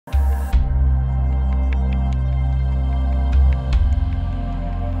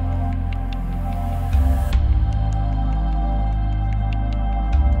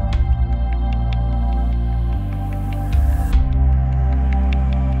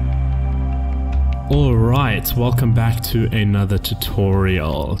Alright, welcome back to another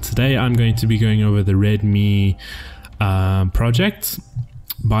tutorial. Today I'm going to be going over the Redmi project.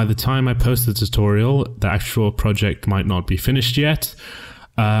 By the time I post the tutorial, the actual project might not be finished yet,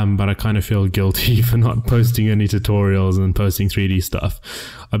 but I kind of feel guilty for not posting any tutorials and posting 3D stuff.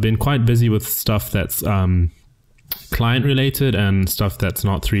 I've been quite busy with stuff that's client related and stuff that's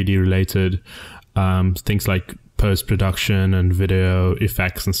not 3D related, things like post-production and video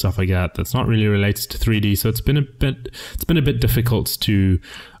effects and stuff like that that's not really related to 3D, so it's been a bit difficult to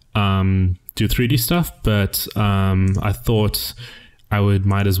do 3D stuff, but I thought I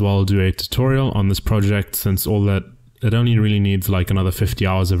might as well do a tutorial on this project, since it only really needs like another 50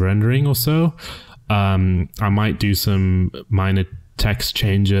 hours of rendering or so. I might do some minor text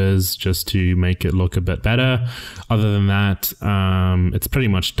changes just to make it look a bit better. Other than that, it's pretty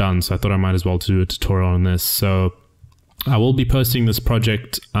much done, so I thought I might as well do a tutorial on this. So I will be posting this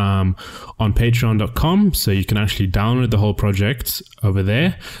project on patreon.com, so you can actually download the whole project over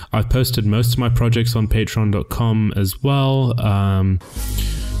there. I've posted most of my projects on patreon.com as well.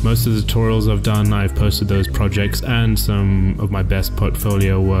 Most of the tutorials I've done, I've posted those projects and some of my best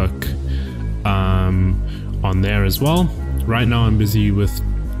portfolio work on there as well. Right now I'm busy with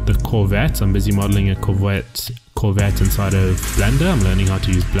the Corvette. I'm busy modeling a Corvette inside of Blender. I'm learning how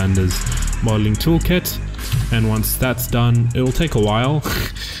to use Blender's modeling toolkit, and once that's done, it will take a while,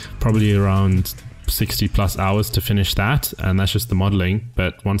 probably around 60 plus hours to finish that, and that's just the modeling.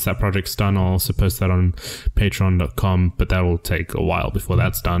 But once that project's done, I'll also post that on patreon.com, but that will take a while before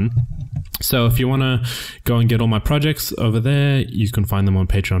that's done. So if you want to go and get all my projects over there, you can find them on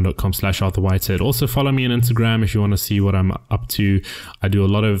patreon.com/ArthurWhitehead. Also follow me on Instagram if you want to see what I'm up to. I do a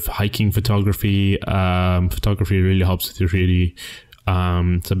lot of hiking photography. Photography really helps with your 3D. So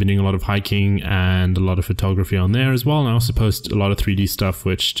I've been doing a lot of hiking and a lot of photography on there as well. And I also post a lot of 3D stuff,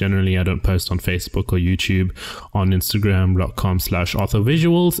 which generally I don't post on Facebook or YouTube. On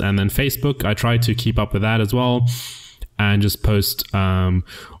Instagram.com/ArthurVisuals, and then Facebook, I try to keep up with that as well, and just post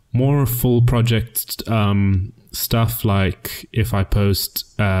more full project stuff. Like if I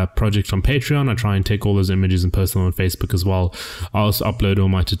post a project on Patreon, I try and take all those images and post them on Facebook as well. I also upload all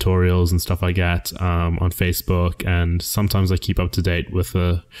my tutorials and stuff like that on Facebook, and sometimes I keep up to date with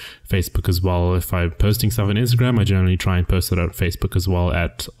Facebook as well. If I'm posting stuff on Instagram, I generally try and post it on Facebook as well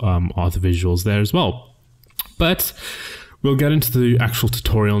at Arthur Visuals there as well. But we'll get into the actual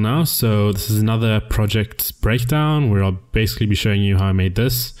tutorial now. So this is another project breakdown where I'll basically be showing you how I made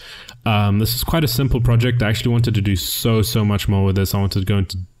this. This is quite a simple project. I actually wanted to do so much more with this. I wanted to go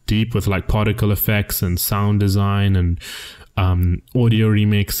into deep with like particle effects and sound design and audio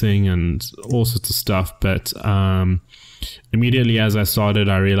remixing and all sorts of stuff. But immediately as I started,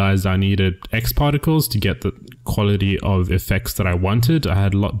 I realized I needed X particles to get the quality of effects that I wanted. I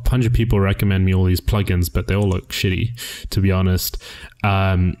had a bunch of people recommend me all these plugins, but they all look shitty, to be honest.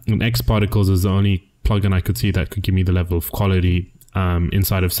 And X particles is the only plugin I could see that could give me the level of quality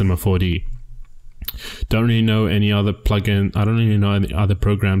inside of C4D. Don't really know any other plugin. I don't really know any other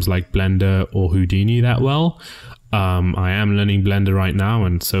programs like Blender or Houdini that well. I am learning Blender right now,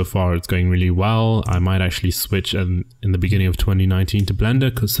 and so far it's going really well. I might actually switch in the beginning of 2019 to Blender,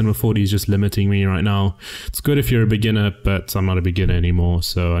 because C4D is just limiting me right now. It's good if you're a beginner, but I'm not a beginner anymore,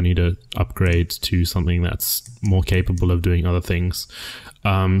 so I need to upgrade to something that's more capable of doing other things.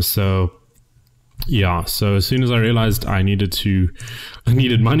 Yeah, so as soon as I realized I needed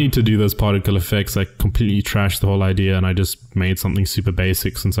money to do those particle effects, I completely trashed the whole idea, and I just made something super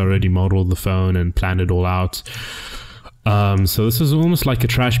basic, since I already modeled the phone and planned it all out. So this is almost like a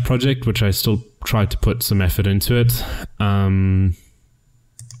trash project, which I still tried to put some effort into it. And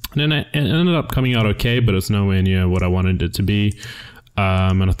then it ended up coming out okay, but it's nowhere near what I wanted it to be.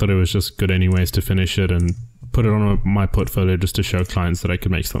 And I thought it was just good anyways to finish it and put it on my portfolio just to show clients that I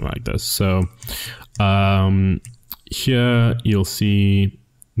could make something like this. So here you'll see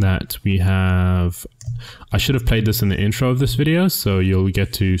that we have, I should have played this in the intro of this video, so you'll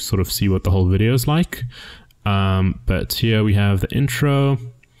get to sort of see what the whole video is like. But here we have the intro,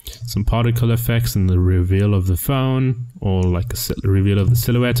 some particle effects, and the reveal of the phone, or like a reveal of the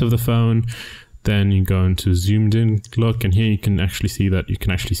silhouette of the phone. Then you go into zoomed in look, and here you can actually see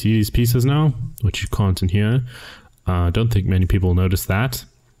these pieces now, which you can't in here. I don't think many people notice that.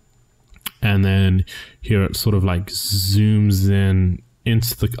 And then here it sort of like zooms in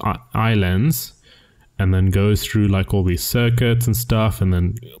into the eye lens, and then goes through like all these circuits and stuff, and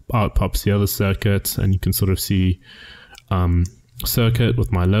then out pops the other circuit, and you can sort of see circuit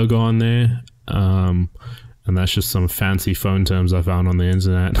with my logo on there. And that's just some fancy phone terms I found on the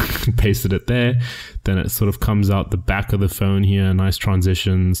internet. Pasted it there. Then it sort of comes out the back of the phone here. Nice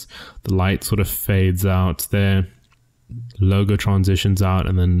transitions. The light sort of fades out there. Logo transitions out,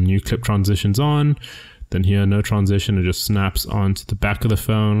 and then new clip transitions on. Then here, no transition. It just snaps onto the back of the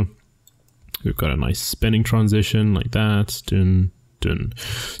phone. We've got a nice spinning transition like that. Dun, dun.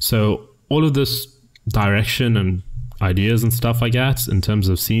 So all of this direction and ideas and stuff like that in terms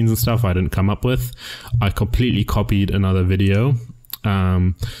of scenes and stuff I didn't come up with. I completely copied another video.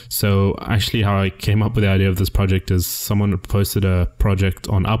 So actually how I came up with the idea of this project is someone posted a project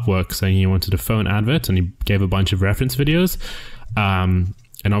on Upwork saying he wanted a phone advert, and he gave a bunch of reference videos.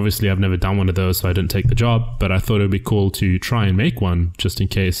 And obviously I've never done one of those, so I didn't take the job, but I thought it would be cool to try and make one just in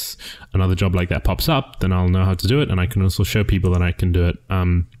case another job like that pops up. Then I'll know how to do it, and I can also show people that I can do it.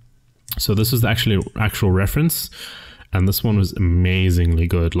 So this is the actual reference. And this one was amazingly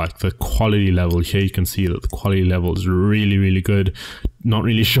good. Like the quality level here, you can see that the quality level is really, really good. Not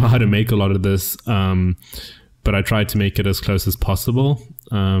really sure how to make a lot of this, but I tried to make it as close as possible.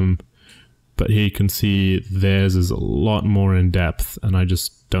 But here you can see theirs is a lot more in depth, and I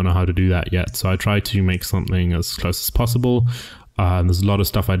just don't know how to do that yet. So I tried to make something as close as possible. There's a lot of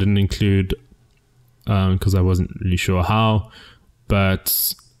stuff I didn't include because I wasn't really sure how,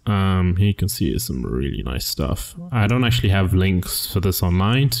 but here you can see some really nice stuff. I don't actually have links for this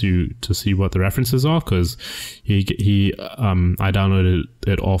online to see what the references are, because I downloaded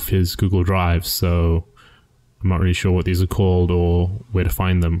it off his Google Drive, so I'm not really sure what these are called or where to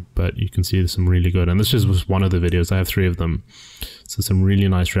find them, but you can see there's some really good, and this just was one of the videos. I have 3 of them, so some really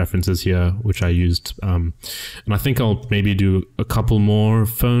nice references here which I used, and I think I'll maybe do a couple more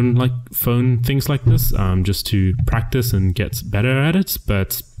phone things like this, just to practice and get better at it.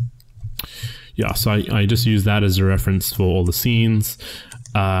 But yeah, so I just use that as a reference for all the scenes,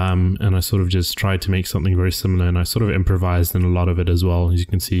 and I sort of just tried to make something very similar, and I sort of improvised in a lot of it as well. As you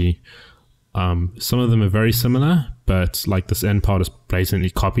can see, some of them are very similar, but like this end part is blatantly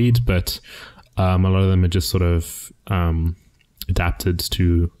copied, but a lot of them are just sort of adapted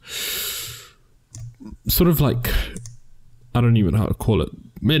to sort of like, I don't even know how to call it,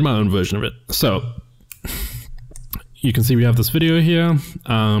 made my own version of it. So you can see we have this video here.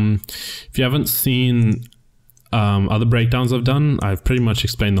 If you haven't seen other breakdowns I've done, I've pretty much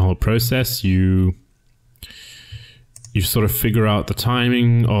explained the whole process. You sort of figure out the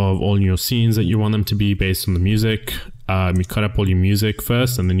timing of all your scenes that you want them to be based on the music. You cut up all your music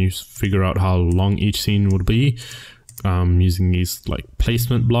first, and then you figure out how long each scene would be using these like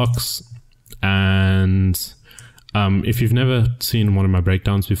placement blocks. And if you've never seen one of my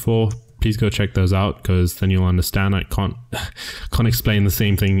breakdowns before, please go check those out, because then you'll understand. I can't explain the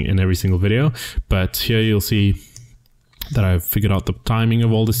same thing in every single video, but here you'll see that I've figured out the timing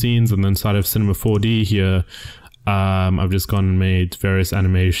of all the scenes, and then inside of Cinema 4D here, I've just gone and made various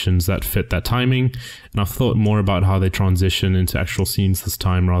animations that fit that timing, and I've thought more about how they transition into actual scenes this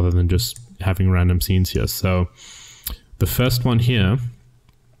time rather than just having random scenes here. So the first one here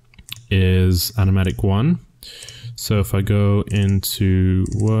is animatic 1. So if I go into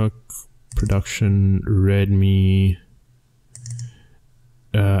work, production, Redmi,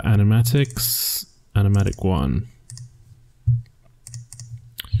 animatics, animatic 1.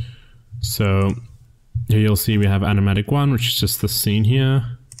 So here you'll see we have animatic 1, which is just the scene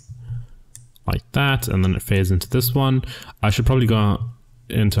here, like that, and then it fades into this one. I should probably go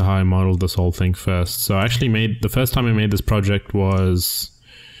into how I modeled this whole thing first. So I actually the first time I made this project was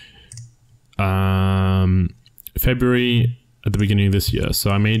February at the beginning of this year.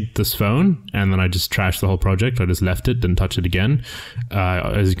 So I made this phone, and then I just trashed the whole project. I just left it, didn't touch it again.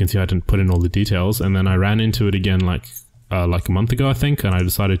 As you can see, I didn't put in all the details, and then I ran into it again like a month ago, I think, and I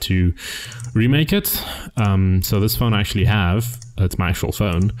decided to remake it. So this phone I actually have, it's my actual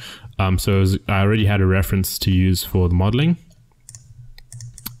phone. I already had a reference to use for the modeling.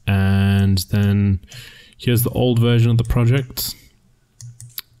 And then here's the old version of the project.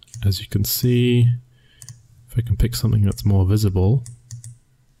 As you can see, if I can pick something that's more visible.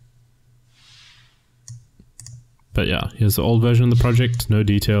 But yeah, here's the old version of the project, no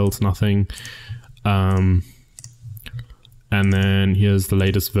details, nothing. And then here's the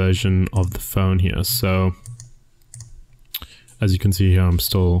latest version of the phone here. So as you can see here, I'm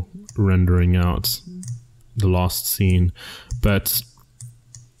still rendering out the last scene. But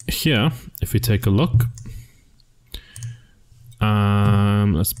here, if we take a look,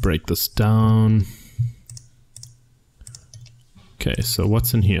 let's break this down. Okay, so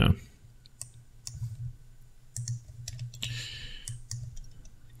what's in here?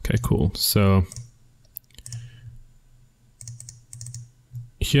 Okay, cool. So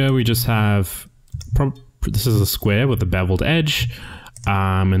here we just have this is a square with a beveled edge,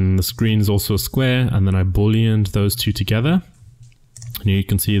 and the screen is also a square, and then I booleaned those two together. And you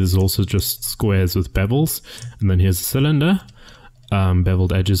can see there's also just squares with bevels, and then here's a cylinder,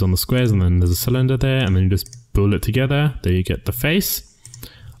 beveled edges on the squares, and then there's a cylinder there, and then you just bool it together. There you get the face.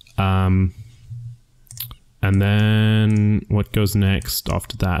 And then what goes next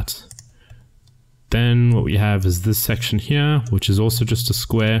after that? Then what we have is this section here, which is also just a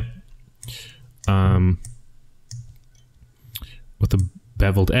square with a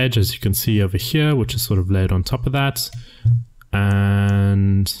beveled edge, as you can see over here, which is sort of laid on top of that.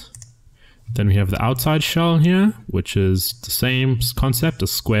 And then we have the outside shell here, which is the same concept, a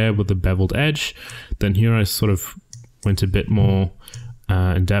square with a beveled edge. Then here I sort of went a bit more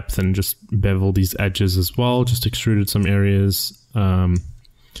in depth and just beveled these edges as well, just extruded some areas. Then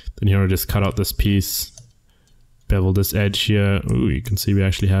here I just cut out this piece, beveled this edge here. Ooh, you can see we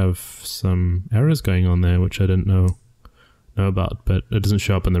actually have some errors going on there, which I didn't know about, but it doesn't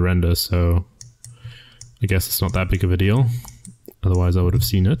show up in the render, so I guess it's not that big of a deal. Otherwise I would have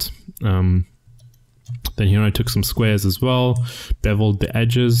seen it. Then here I took some squares as well, beveled the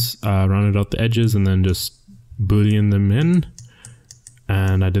edges, rounded out the edges, and then just boolean them in.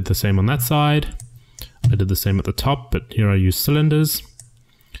 And I did the same on that side. I did the same at the top, but here I used cylinders.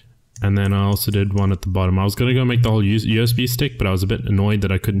 And then I also did one at the bottom. I was going to go make the whole USB stick, but I was a bit annoyed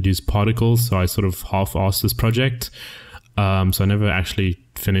that I couldn't use particles, so I sort of half-assed this project. So I never actually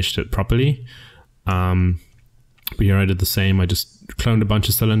finished it properly. But here I did the same. I just cloned a bunch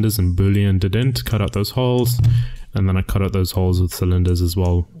of cylinders and booleaned it in to cut out those holes. And then I cut out those holes with cylinders as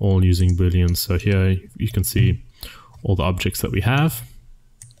well, all using booleans. So here you can see all the objects that we have,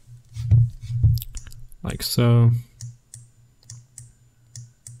 like so.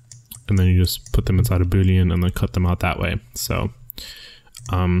 And then you just put them inside a boolean and then cut them out that way. So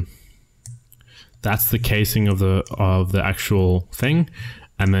that's the casing of the actual thing.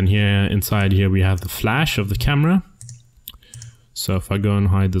 And then here inside here we have the flash of the camera. So if I go and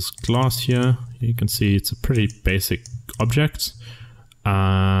hide this glass here, you can see it's a pretty basic object.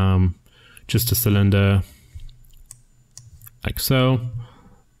 Just a cylinder like so.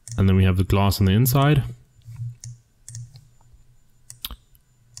 And then we have the glass on the inside,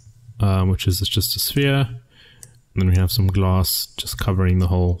 which is just a sphere. And then we have some glass just covering the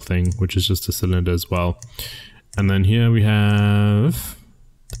whole thing, which is just a cylinder as well. And then here we have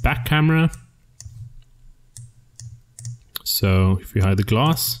the back camera. So if we hide the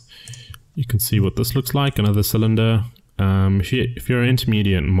glass, you can see what this looks like, another cylinder. If you're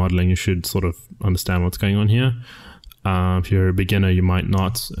intermediate in modeling, you should sort of understand what's going on here. If you're a beginner, you might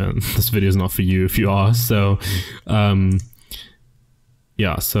not, and this video is not for you if you are. So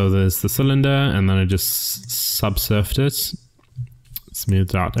yeah, so there's the cylinder, and then I just subsurfed it,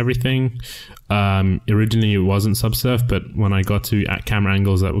 smoothed out everything. Originally it wasn't subsurfed, but when I got to camera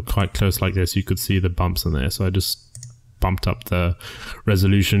angles that were quite close like this, you could see the bumps in there. So I just bumped up the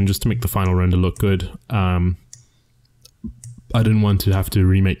resolution just to make the final render look good. I didn't want to have to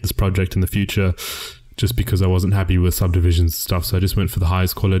remake this project in the future just because I wasn't happy with subdivisions and stuff. So I just went for the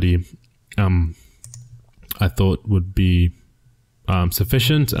highest quality I thought would be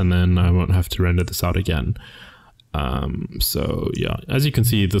sufficient, and then I won't have to render this out again. So yeah, as you can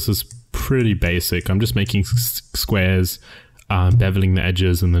see, this is pretty basic. I'm just making squares, beveling the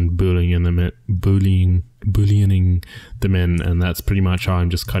edges, and then booleaning them in, and that's pretty much how I'm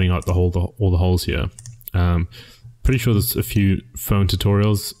just cutting out all the holes here. Pretty sure there's a few phone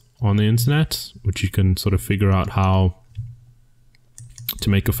tutorials on the internet which you can sort of figure out how to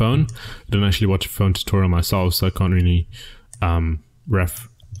make a phone. I didn't actually watch a phone tutorial myself, so I can't really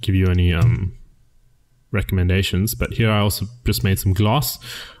give you any recommendations. But here I also just made some gloss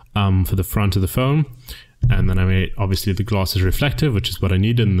for the front of the phone, and then I made, obviously the gloss is reflective, which is what I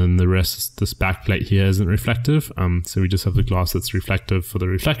needed, and then the rest, this back plate here isn't reflective, so we just have the gloss that's reflective for the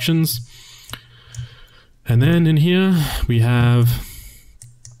reflections. And then in here we have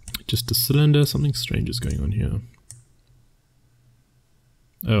just a cylinder. Something strange is going on here.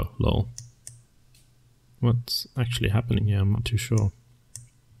 Oh lol, what's actually happening here? I'm not too sure.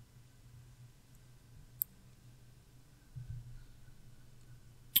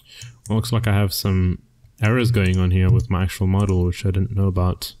 Well, looks like I have some errors going on here with my actual model, which I didn't know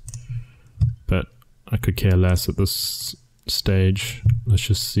about, but I could care less at this stage. Let's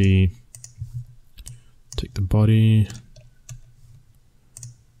just see. Take the body.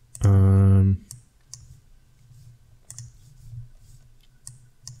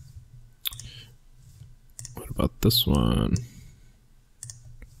 What about this one?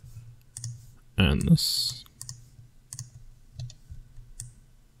 And this.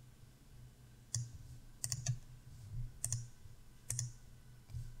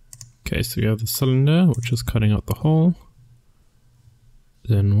 Okay, so we have the cylinder, which is cutting out the hole.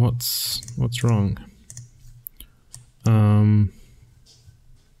 Then what's wrong? I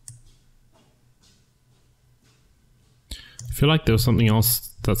feel like there was something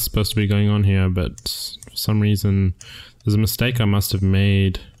else that's supposed to be going on here, but for some reason there's a mistake I must have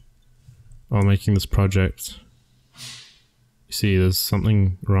made while making this project. You see, there's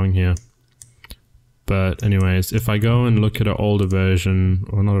something wrong here. But anyways, if I go and look at an older version,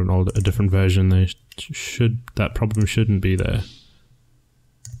 or not an older, a different version, that problem shouldn't be there.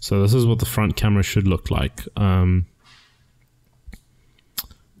 So this is what the front camera should look like.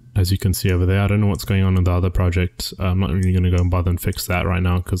 As you can see over there, I don't know what's going on in the other project. I'm not really going to go and bother and fix that right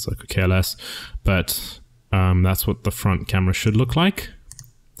now because I could care less. But that's what the front camera should look like.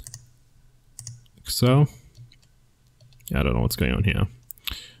 So, yeah, I don't know what's going on here.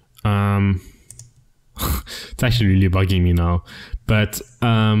 It's actually really bugging me now. But,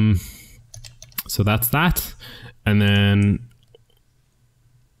 so that's that. And then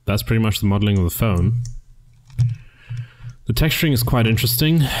that's pretty much the modeling of the phone. The texturing is quite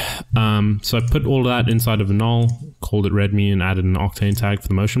interesting. So I put all that inside of a null, called it readme, and added an Octane tag for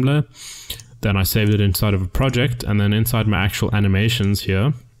the motion blur. Then I saved it inside of a project, and then inside my actual animations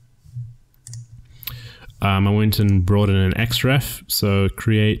here, I went and brought in an xref. So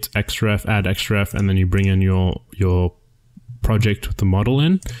create xref, add xref, and then you bring in your project with the model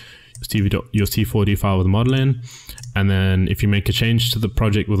in, your C4D file with the model in. And then if you make a change to the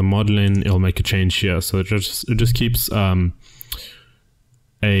project with a model in, it'll make a change here. So it just keeps how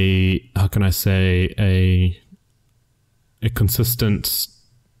can I say, a consistent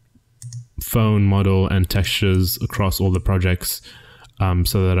phone model and textures across all the projects,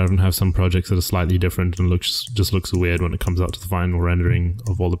 so that I don't have some projects that are slightly different and just looks weird when it comes out to the final rendering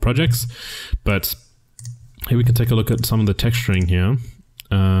of all the projects. But here we can take a look at some of the texturing here.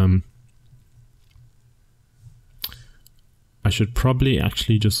 I should probably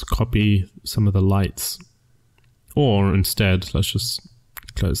actually just copy some of the lights, or instead, let's just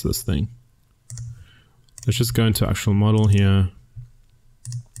close this thing. Let's just go into actual model here.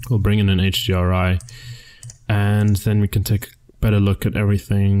 We'll bring in an HDRI, and then we can take a better look at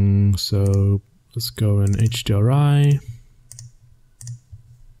everything. So let's go in HDRI.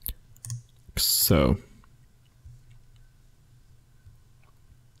 So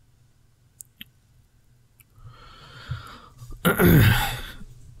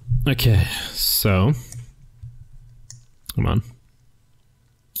okay, so come on.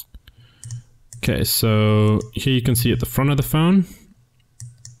 Okay, so here you can see at the front of the phone,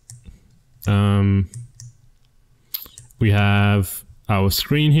 we have our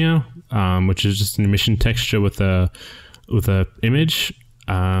screen here, which is just an emission texture with a image.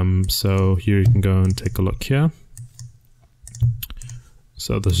 So here you can go and take a look here.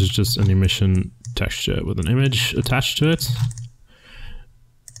 So this is just an emission texture with an image attached to it,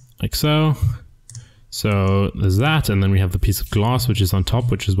 like so. So there's that, and then we have the piece of glass which is on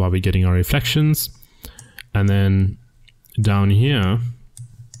top, which is why we're getting our reflections. And then down here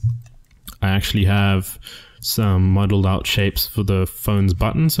I actually have some modeled out shapes for the phone's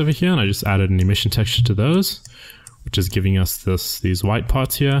buttons over here, and I just added an emission texture to those, which is giving us these white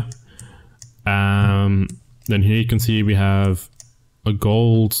parts here. Then here you can see we have a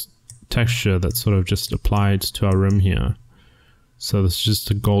gold texture that's sort of just applied to our rim here. So this is just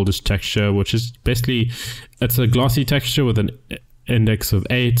a goldish texture, which is basically, it's a glossy texture with an index of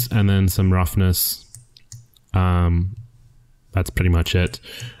 8 and then some roughness. That's pretty much it.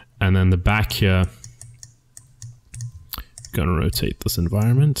 And then the back here, gonna rotate this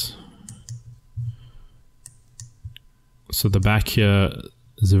environment. So the back here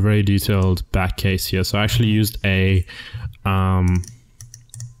is a very detailed back case here. So I actually used a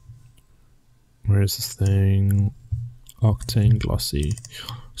where is this thing? Octane Glossy.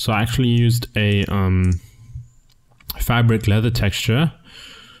 So I actually used a fabric leather texture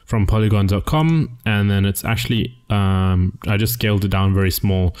from polygon.com, and then it's actually I just scaled it down very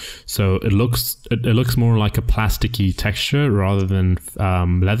small, so it looks more like a plasticky texture rather than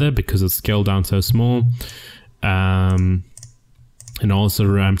leather, because it's scaled down so small, and also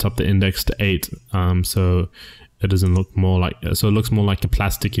ramped up the index to 8, so it doesn't look more like, so it looks more like a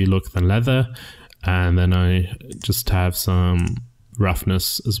plasticky look than leather. And then I just have some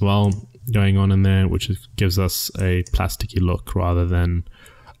roughness as well going on in there, which gives us a plasticky look rather than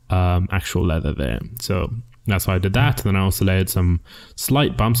actual leather there. So that's why I did that. And then I also layered some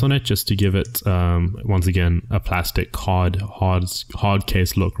slight bumps on it just to give it, once again, a plastic hard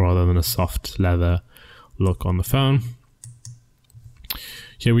case look rather than a soft leather look on the phone.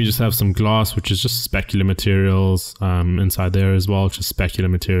 Here we just have some glass, which is just specular materials inside there as well. Just specular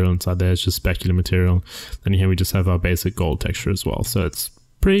material inside there. It's just specular material. Then here we just have our basic gold texture as well. So it's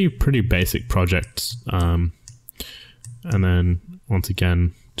pretty basic project. And then once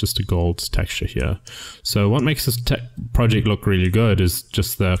again, just a gold texture here. So what makes this project look really good is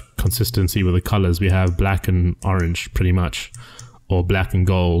just the consistency with the colors. We have black and orange pretty much, or black and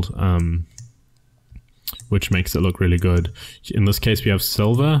gold. Which makes it look really good. In this case, we have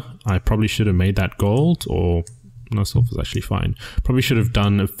silver. I probably should have made that gold, or no, silver is actually fine. Probably should have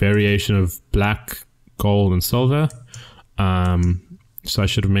done a variation of black, gold, and silver. So I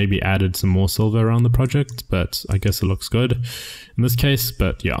should have maybe added some more silver around the project, but I guess it looks good in this case.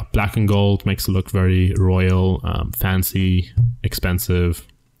 But yeah, black and gold makes it look very royal, fancy, expensive,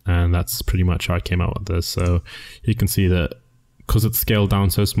 and that's pretty much how I came out with this. So you can see that because it's scaled down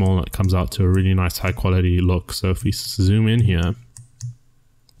so small, it comes out to a really nice high quality look. So if we zoom in here, you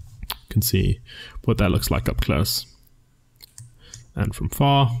can see what that looks like up close. And from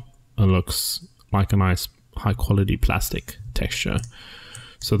far, it looks like a nice high quality plastic texture.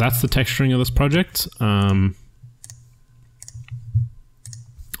 So that's the texturing of this project. Like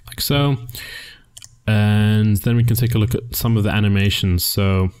so. And then we can take a look at some of the animations.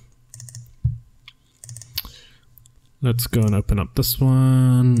 So let's go and open up this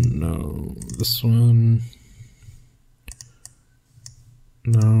one. No, this one.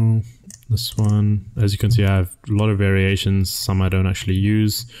 No, this one. As you can see, I have a lot of variations. Some I don't actually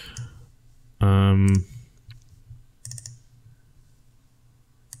use.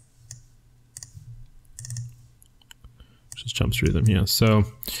 Just jump through them here. So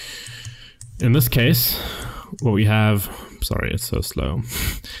in this case, what we have, sorry, it's so slow.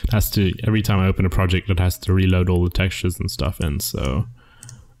 It has to, every time I open a project, it has to reload all the textures and stuff in. So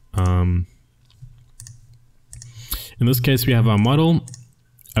in this case, we have our model.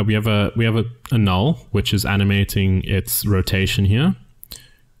 We have a null, which is animating its rotation here,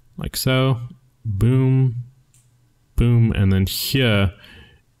 like so. Boom, boom, and then here,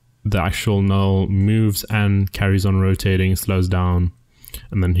 the actual null moves and carries on rotating, slows down.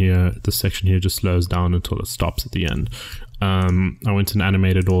 And then here, this section here just slows down until it stops at the end. I went and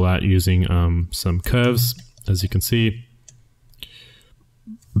animated all that using some curves, as you can see,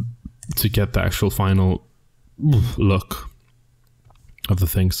 to get the actual final look of the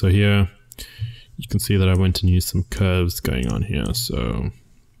thing. So here, you can see that I went and used some curves going on here. So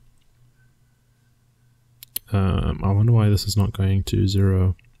I wonder why this is not going to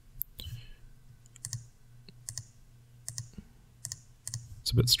 0.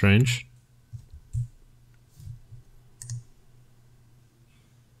 It's a bit strange.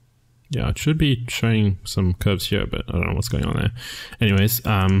 Yeah, it should be showing some curves here, but I don't know what's going on there. Anyways,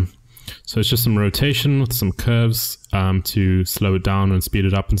 so it's just some rotation with some curves to slow it down and speed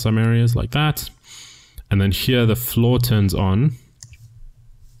it up in some areas like that. And then here the floor turns on,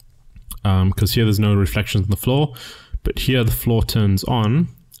 because here there's no reflections on the floor, but here the floor turns on.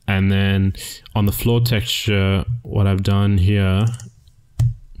 And then on the floor texture, what I've done here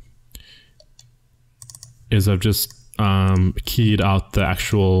is I've just keyed out the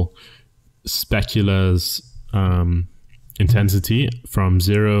actual specular's intensity from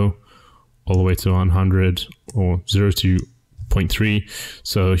 0 all the way to 100, or 0 to 0.3.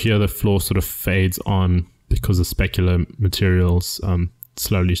 So here the floor sort of fades on because the specular materials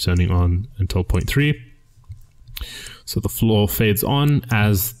slowly turning on until 0.3. So the floor fades on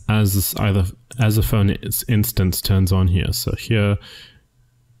as the phone instance turns on here. So here,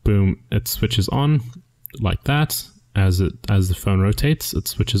 boom, it switches on like that. As the phone rotates, it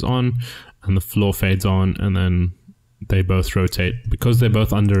switches on, and the floor fades on, and then they both rotate. Because they're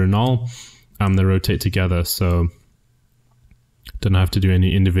both under a null, they rotate together. So don't have to do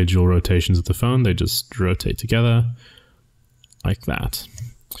any individual rotations of the phone. They just rotate together like that.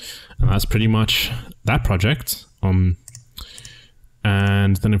 And that's pretty much that project. And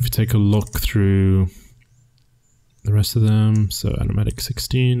then if we take a look through the rest of them, so animatic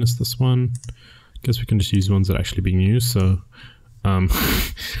 16 is this one. I guess we can just use ones that are actually being used. So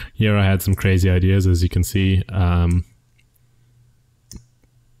here I had some crazy ideas, as you can see.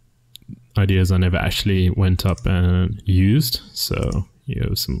 Ideas I never actually went up and used. So you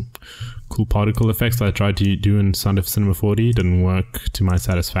have some cool particle effects that I tried to do in Cinema 4D. Didn't work to my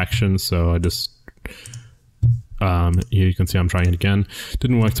satisfaction, so I just here you can see I'm trying it again.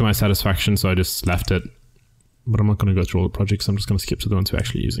 Didn't work to my satisfaction, so I just left it. But I'm not going to go through all the projects. I'm just going to skip to the ones we're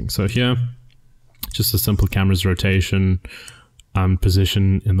actually using. So here, just a simple camera's rotation,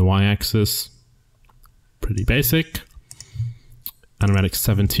 position in the y-axis. Pretty basic. Animatic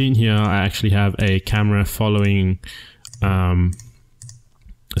 17 here, I actually have a camera following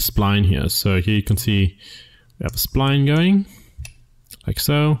spline here. So here you can see we have a spline going like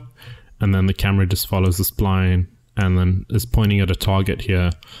so, and then the camera just follows the spline and then is pointing at a target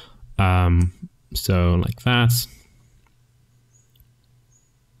here. So like that.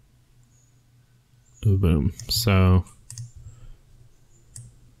 Boom. So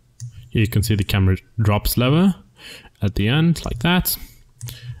here you can see the camera drops lower at the end like that.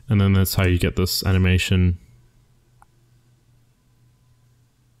 And then that's how you get this animation.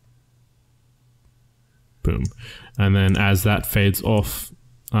 Boom. And then as that fades off,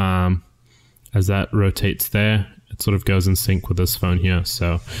 as that rotates there, it sort of goes in sync with this phone here.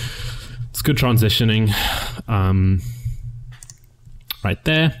 So it's good transitioning. Right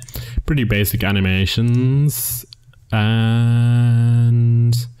there. Pretty basic animations.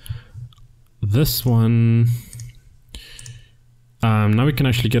 And this one, now we can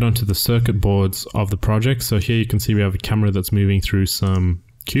actually get onto the circuit boards of the project. So here you can see we have a camera that's moving through some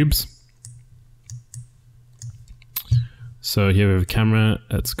cubes. So here we have a camera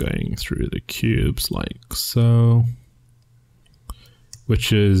that's going through the cubes like so,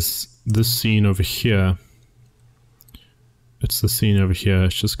 which is this scene over here. It's the scene over here.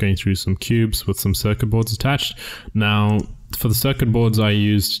 It's just going through some cubes with some circuit boards attached. Now, for the circuit boards, I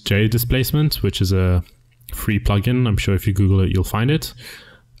used J Displacement, which is a free plugin. I'm sure if you Google it, you'll find it.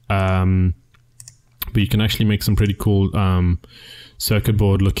 But you can actually make some pretty cool circuit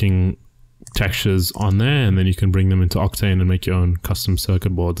board looking textures on there, and then you can bring them into Octane and make your own custom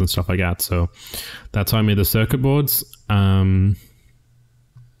circuit boards and stuff like that. So that's how I made the circuit boards.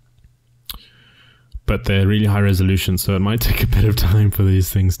 But they're really high resolution, so it might take a bit of time for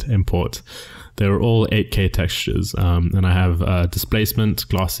these things to import. They're all 8K textures, and I have displacement,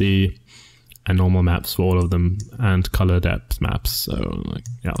 glossy, and normal maps for all of them, and color depth maps. So like,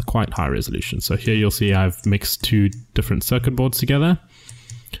 yeah, quite high resolution. So here you'll see I've mixed two different circuit boards together,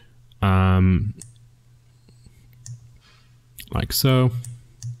 like so.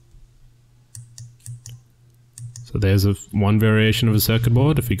 So there's one variation of a circuit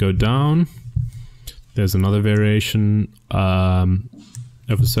board. If we go down, there's another variation of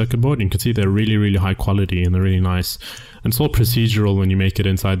a circuit board. You can see they're really, really high quality and they're really nice. And it's all procedural when you make it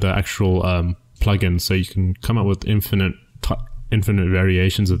inside the actual plugin, so you can come up with infinite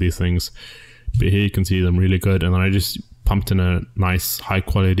variations of these things. But here you can see them really good. And then I just pumped in a nice high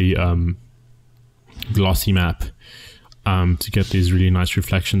quality glossy map to get these really nice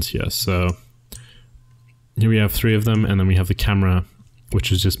reflections here. So here we have 3 of them, and then we have the camera,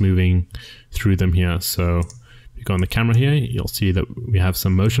 which is just moving through them here. So if you go on the camera here, you'll see that we have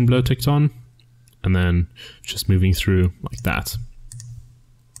some motion blur ticked on, and then just moving through like that.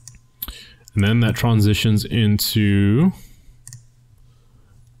 And then that transitions into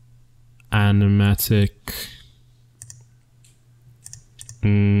animatic.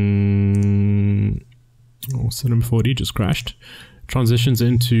 C4D just crashed. Transitions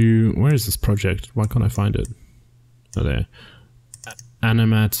into, where is this project? Why can't I find it? Oh, there.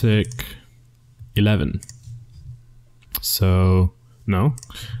 Animatic 11. So no,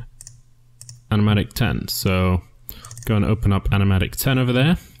 Animatic 10. So go and open up Animatic 10 over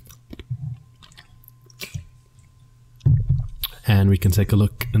there, and we can take a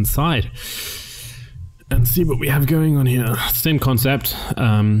look inside and see what we have going on here. Same concept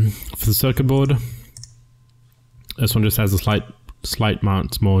for the circuit board. This one just has a slight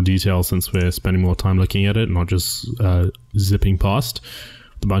amount more detail, since we're spending more time looking at it, not just zipping past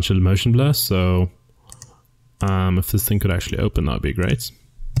with a bunch of motion blur. So if this thing could actually open, that would be great.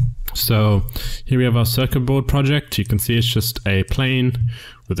 So here we have our circuit board project. You can see it's just a plane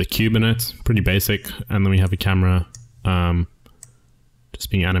with a cube in it, pretty basic. And then we have a camera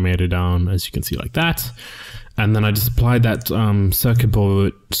just being animated down, as you can see, like that. And then I just applied that circuit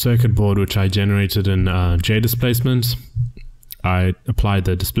board which I generated in J Displacement. I applied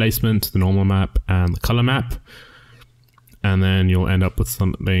the displacement, the normal map, and the color map, and then you'll end up with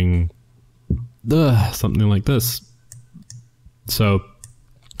something like this. So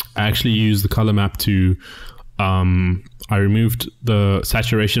I actually used the color map to, I removed the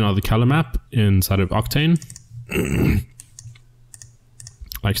saturation of the color map inside of Octane,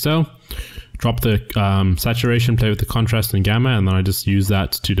 like so. Drop the saturation, play with the contrast and gamma, and then I just use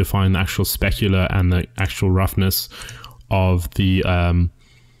that to define the actual specular and the actual roughness of the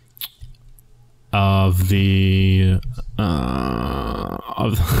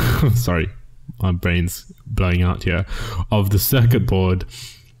sorry, my brain's blowing out here, of the circuit board.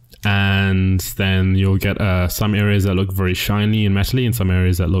 And then you'll get some areas that look very shiny and metally, and some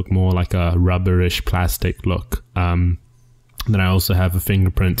areas that look more like a rubberish plastic look. Then I also have a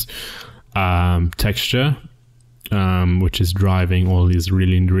fingerprint texture which is driving all these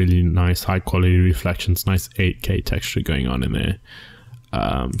really, really nice high quality reflections, nice 8K texture going on in there.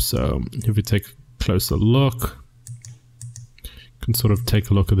 So if we take a closer look, you can sort of take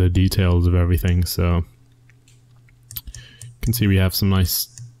a look at the details of everything. So you can see we have some nice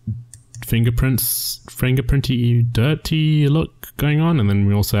fingerprinty, dirty look going on, and then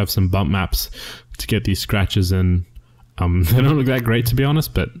we also have some bump maps to get these scratches in. They don't look that great, to be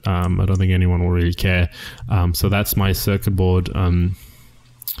honest, but I don't think anyone will really care. So that's my circuit board and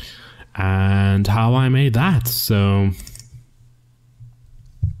how I made that. So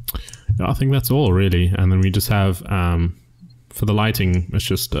I think that's all really. And then we just have, for the lighting, it's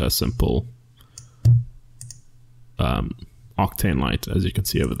just a simple Octane light, as you can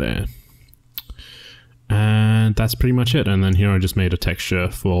see over there. And that's pretty much it. And then here I just made a texture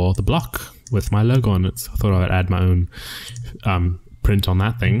for the block with my logo on it. I thought I'd add my own print on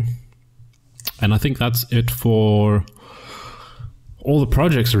that thing. And I think that's it for all the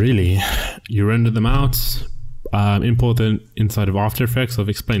projects, really. You render them out, import them inside of After Effects. I've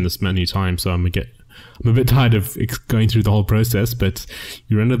explained this many times, so I'm a bit tired of going through the whole process, but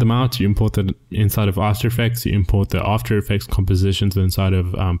you render them out, you import them inside of After Effects, you import the After Effects compositions inside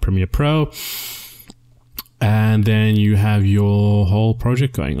of Premiere Pro, and then you have your whole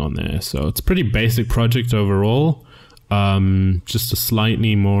project going on there. So it's a pretty basic project overall, just a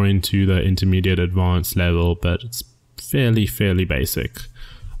slightly more into the intermediate advanced level, but it's fairly basic.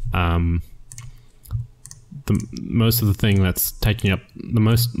 Most of the thing that's taking up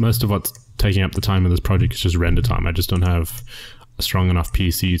most of what's taking up the time of this project is just render time. I just don't have a strong enough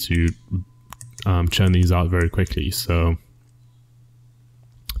PC to churn these out very quickly. So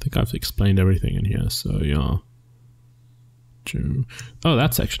I think I've explained everything in here. So yeah. Oh,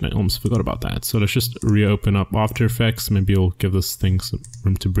 that section, I almost forgot about that. So let's just reopen up After Effects. Maybe we'll give this thing some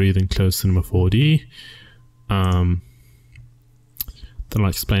room to breathe and close Cinema 4D. Then I'll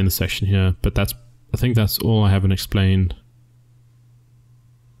explain the section here, but I think that's all I haven't explained.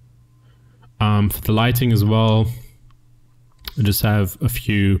 For the lighting as well, I just have a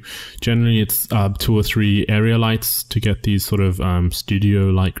few, generally it's 2 or 3 area lights to get these sort of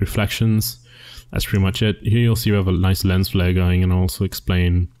studio-like reflections. That's pretty much it. Here you'll see we have a nice lens flare going, and I'll also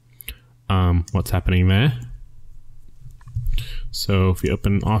explain what's happening there. So if we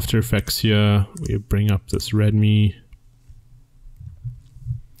open After Effects here, we bring up this Redmi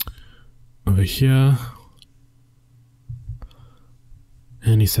over here.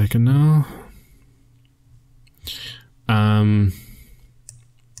 Any second now.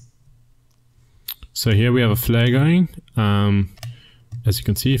 So here we have a flare going. As you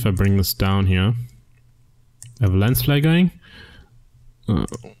can see, if I bring this down here, I have a lens flare going.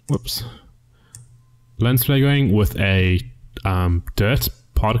 Whoops. Lens flare going with a dirt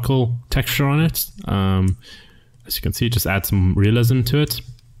particle texture on it. As you can see, just add some realism to it.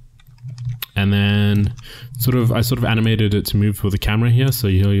 And then I sort of animated it to move with the camera here. So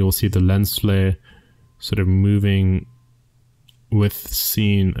here you'll see the lens flare sort of moving with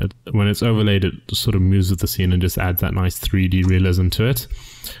scene. When it's overlaid, it sort of moves with the scene and just adds that nice 3D realism to it.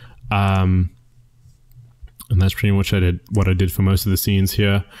 And that's pretty much what I did for most of the scenes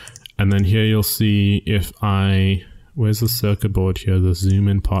here. And then here you'll see if where's the circuit board here, the zoom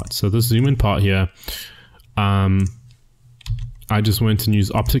in part. So the zoom in part here, I just went and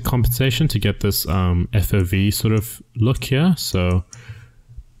used optic compensation to get this FOV sort of look here. So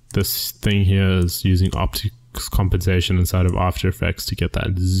this thing here is using optics compensation inside of After Effects to get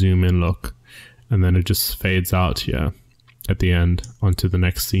that zoom in look. And then it just fades out here at the end onto the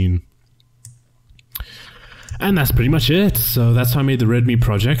next scene. And that's pretty much it. So that's how I made the Redmi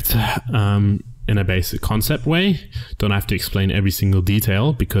project in a basic concept way. Don't have to explain every single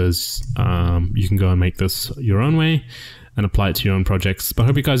detail because you can go and make this your own way and apply it to your own projects. But I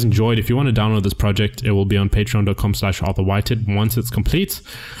hope you guys enjoyed. If you want to download this project, it will be on patreon.com/ArthurWhitehead once it's complete.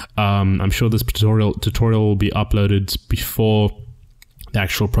 I'm sure this tutorial will be uploaded before the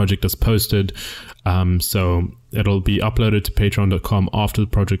actual project is posted. So it'll be uploaded to patreon.com after the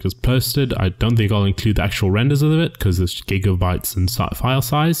project is posted. I don't think I'll include the actual renders of it because it's gigabytes in file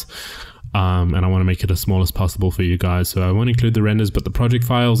size. And I want to make it as small as possible for you guys. So I won't include the renders, but the project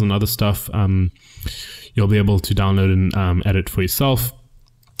files and other stuff, you'll be able to download and edit for yourself.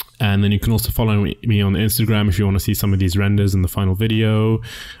 And then you can also follow me on Instagram if you want to see some of these renders in the final video.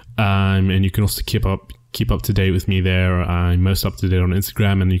 And you can also keep up to date with me there. I'm most up to date on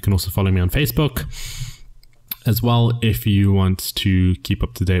Instagram, and you can also follow me on Facebook as well if you want to keep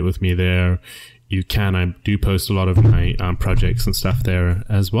up to date with me there. You can. I do post a lot of my projects and stuff there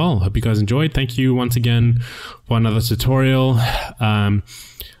as well. Hope you guys enjoyed. Thank you once again for another tutorial.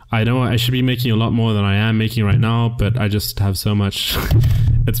 I know I should be making a lot more than I am making right now, but I just have so much.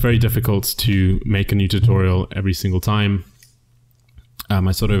 It's very difficult to make a new tutorial every single time.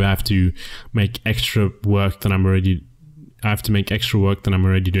 I sort of have to make extra work than I'm already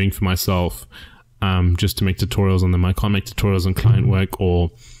doing for myself, just to make tutorials on them. I can't make tutorials on client work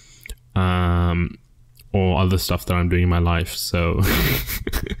or other stuff that I'm doing in my life. So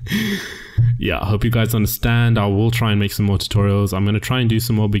yeah, I hope you guys understand. I will try and make some more tutorials. I'm going to try and do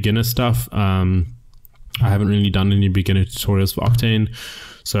some more beginner stuff. I haven't really done any beginner tutorials for Octane.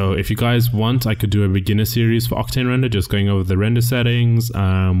 So if you guys want, I could do a beginner series for Octane Render, just going over the render settings,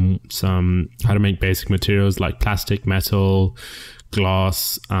 some how to make basic materials like plastic, metal,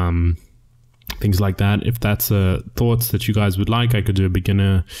 glass, things like that. If that's thoughts that you guys would like, I could do a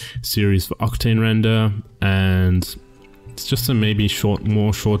beginner series for Octane Render, and it's just some maybe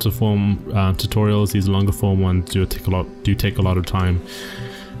more shorter form tutorials. These longer form ones do take a lot of time,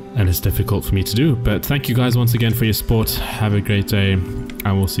 and it's difficult for me to do. But thank you guys once again for your support. Have a great day.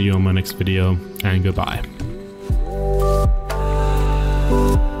 I will see you on my next video, and goodbye.